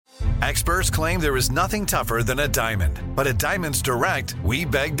Experts claim there is nothing tougher than a diamond. But at Diamonds Direct, we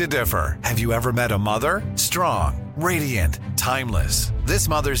beg to differ. Have you ever met a mother? Strong, radiant, timeless. This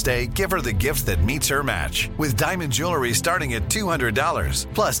Mother's Day, give her the gift that meets her match. With diamond jewelry starting at $200.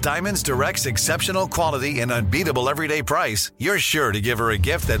 Plus, Diamonds Direct's exceptional quality and unbeatable everyday price, you're sure to give her a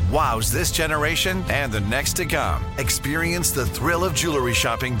gift that wows this generation and the next to come. Experience the thrill of jewelry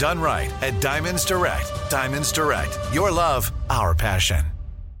shopping done right at Diamonds Direct. Diamonds Direct. Your love, our passion.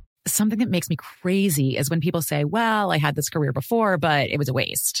 Something that makes me crazy is when people say, well, I had this career before, but it was a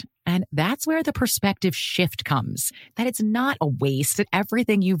waste. And that's where the perspective shift comes, that it's not a waste, that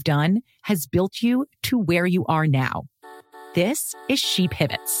everything you've done has built you to where you are now. This is She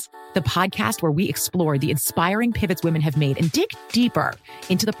Pivots, the podcast where we explore the inspiring pivots women have made and dig deeper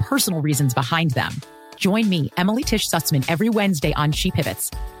into the personal reasons behind them. Join me, Emily Tish Sussman, every Wednesday on She Pivots.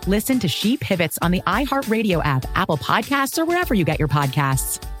 Listen to She Pivots on the iHeartRadio app, Apple Podcasts, or wherever you get your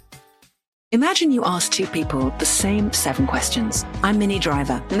podcasts. Imagine you ask two people the same 7 questions. I'm Minnie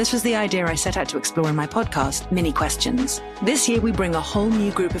Driver, and this was the idea I set out to explore in my podcast, Minnie Questions. This year, we bring a whole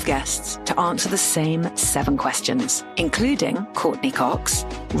new group of guests to answer the same 7 questions, including Courtney Cox,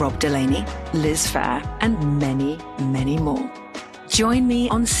 Rob Delaney, Liz Phair, and many, many more. Join me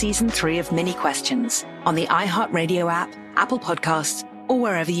on Season 3 of Minnie Questions on the iHeartRadio app, Apple Podcasts, or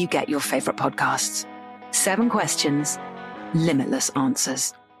wherever you get your favorite podcasts. 7 questions, limitless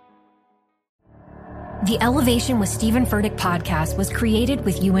answers. The Elevation with Stephen Furtick podcast was created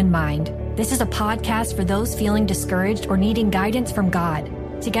with you in mind. This is a podcast for those feeling discouraged or needing guidance from God.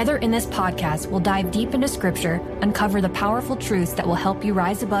 Together in this podcast, we'll dive deep into Scripture, uncover the powerful truths that will help you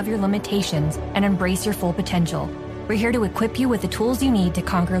rise above your limitations and embrace your full potential. We're here to equip you with the tools you need to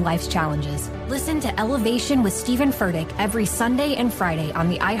conquer life's challenges. Listen to Elevation with Stephen Furtick every Sunday and Friday on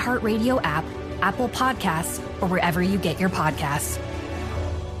the iHeartRadio app, Apple Podcasts, or wherever you get your podcasts.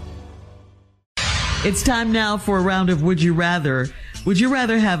 It's time now for a round of Would You Rather. Would you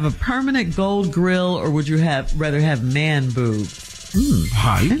rather have a permanent gold grill or would you rather have man boobs?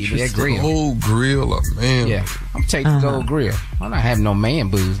 That grill. Gold grill or man? Yeah, I'm taking the gold grill. I'm not having no man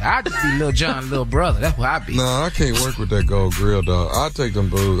boobs. I'll just be Lil Jon, little brother. That's what I be. No, I can't work with that gold grill, dog. I'll take them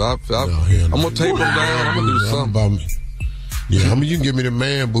boobs. I'm going to tape them down. I'm going to do something about me. Yeah, you can give me the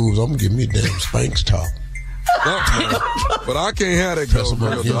man boobs. I'm going to give me a damn Spanx top. But I can't have that gold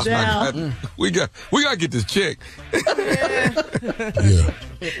grill. We got to get this check. Yeah.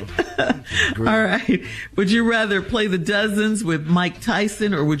 All right. Would you rather play the dozens with Mike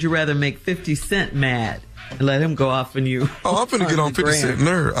Tyson or would you rather make 50 Cent mad and let him go off on you? Oh, I'm finna get on 50 Cent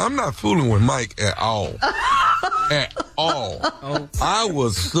nerve. I'm not fooling with Mike at all. At all. Oh. I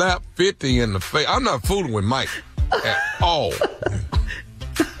will slap 50 in the face. I'm not fooling with Mike at all.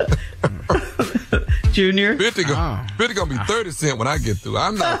 Junior? 50 gonna be 30 Cent when I get through.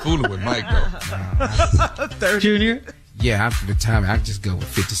 I'm not fooling with Mike, though. Junior? Yeah, after the time, I just go with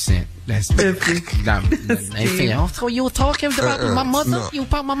 50 Cent. That's 50. So you were talking about my mother? No. You were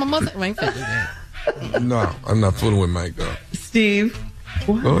talking about my mother? I ain't finna do that. No, I'm not fooling with Mike, though. Steve?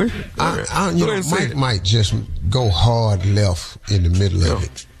 Go ahead. Mike might just go hard left in the middle of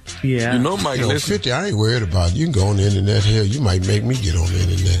it. Yeah. You know Mike, 50, I ain't worried about it. You can go on the internet. Hell, you might make me get on the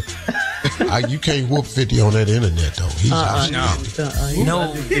internet. You can't whoop 50 on that internet, though. He's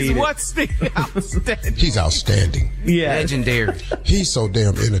outstanding. He's what, Steve? Outstanding. He's outstanding. Yeah. Legendary. He's so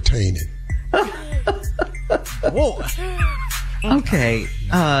damn entertaining. Whoa. Okay.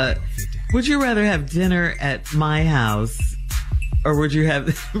 Would you rather have dinner at my house or would you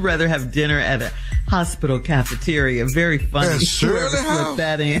rather have dinner at a hospital cafeteria? Very funny. Yeah, Shirley Slip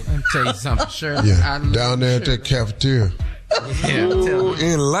that in. I'll tell you something, Shirley. Yeah, down there at that cafeteria. Ooh,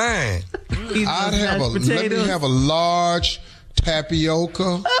 in line. Let me have a large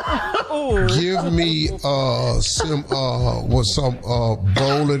tapioca. Give me some bowl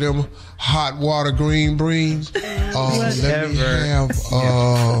of them hot water green beans. Let me have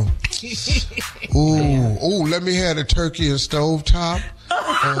let me have the turkey and stovetop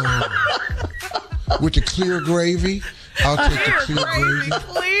with the clear gravy. I'll take the clear gravy.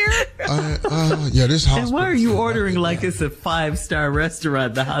 Yeah, this hospital. And why are you ordering like it's a 5-star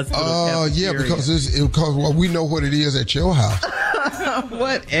restaurant, the hospital cafeteria? Yeah, because we know what it is at your house.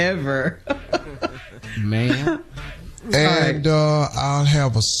 Whatever. Man. And I'll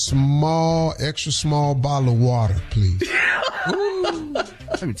have a extra small bottle of water, please.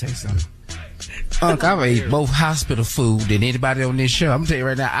 Let me tell you something. Unc, I've ate both hospital food than anybody on this show. I'm telling you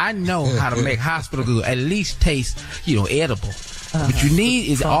right now, I know how to make hospital food at least taste, edible. What you need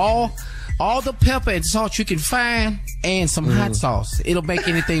is all the pepper and salt you can find and some hot sauce. It'll make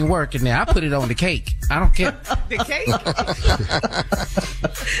anything work in there. I put it on the cake. I don't care. The cake?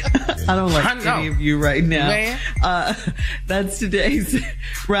 I don't like any of you right now. Man. That's today's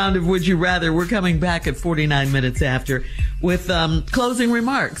round of Would You Rather. We're coming back at 49 minutes after with closing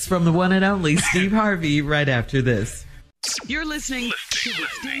remarks from the one and only Steve Harvey right after this. You're listening to the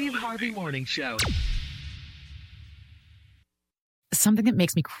Steve Harvey Morning Show. Something that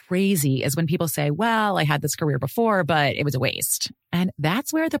makes me crazy is when people say, well, I had this career before, but it was a waste. And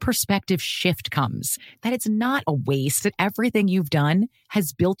that's where the perspective shift comes, that it's not a waste, that everything you've done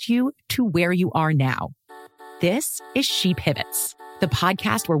has built you to where you are now. This is She Pivots, the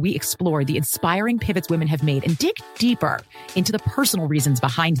podcast where we explore the inspiring pivots women have made and dig deeper into the personal reasons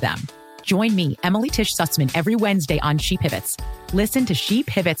behind them. Join me, Emily Tish Sussman, every Wednesday on She Pivots. Listen to She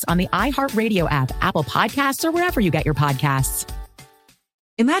Pivots on the iHeartRadio app, Apple Podcasts, or wherever you get your podcasts.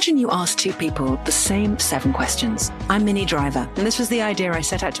 Imagine you ask two people the same 7 questions. I'm Minnie Driver, and this was the idea I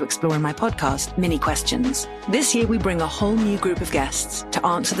set out to explore in my podcast, Mini Questions. This year, we bring a whole new group of guests to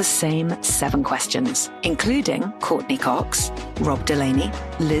answer the same 7 questions, including Courtney Cox, Rob Delaney,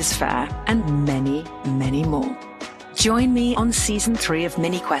 Liz Phair, and many, many more. Join me on Season 3 of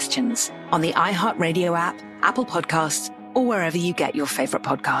Mini Questions on the iHeartRadio app, Apple Podcasts, or wherever you get your favorite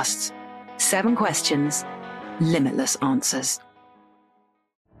podcasts. 7 questions, limitless answers.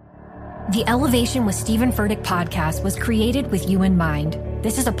 The Elevation with Stephen Furtick podcast was created with you in mind.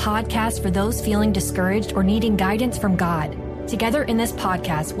 This is a podcast for those feeling discouraged or needing guidance from God. Together in this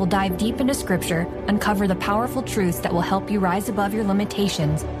podcast, we'll dive deep into scripture, uncover the powerful truths that will help you rise above your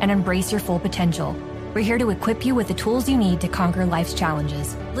limitations and embrace your full potential. We're here to equip you with the tools you need to conquer life's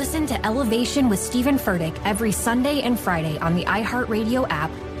challenges. Listen to Elevation with Stephen Furtick every Sunday and Friday on the iHeartRadio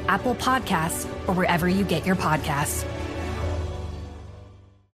app, Apple Podcasts, or wherever you get your podcasts.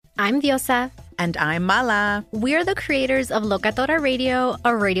 I'm Diosa. And I'm Mala. We're the creators of Locatora Radio, a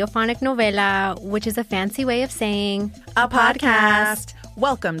radiophonic novela, which is a fancy way of saying a podcast.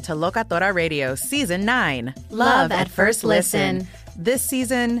 Welcome to Locatora Radio Season 9. Love at First Listen. This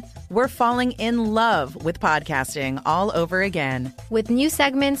season, we're falling in love with podcasting all over again. With new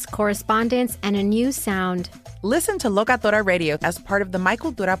segments, correspondence, and a new sound. Listen to Locatora Radio as part of the My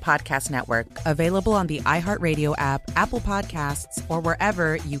Cultura Podcast Network, available on the iHeartRadio app, Apple Podcasts, or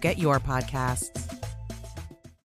wherever you get your podcasts.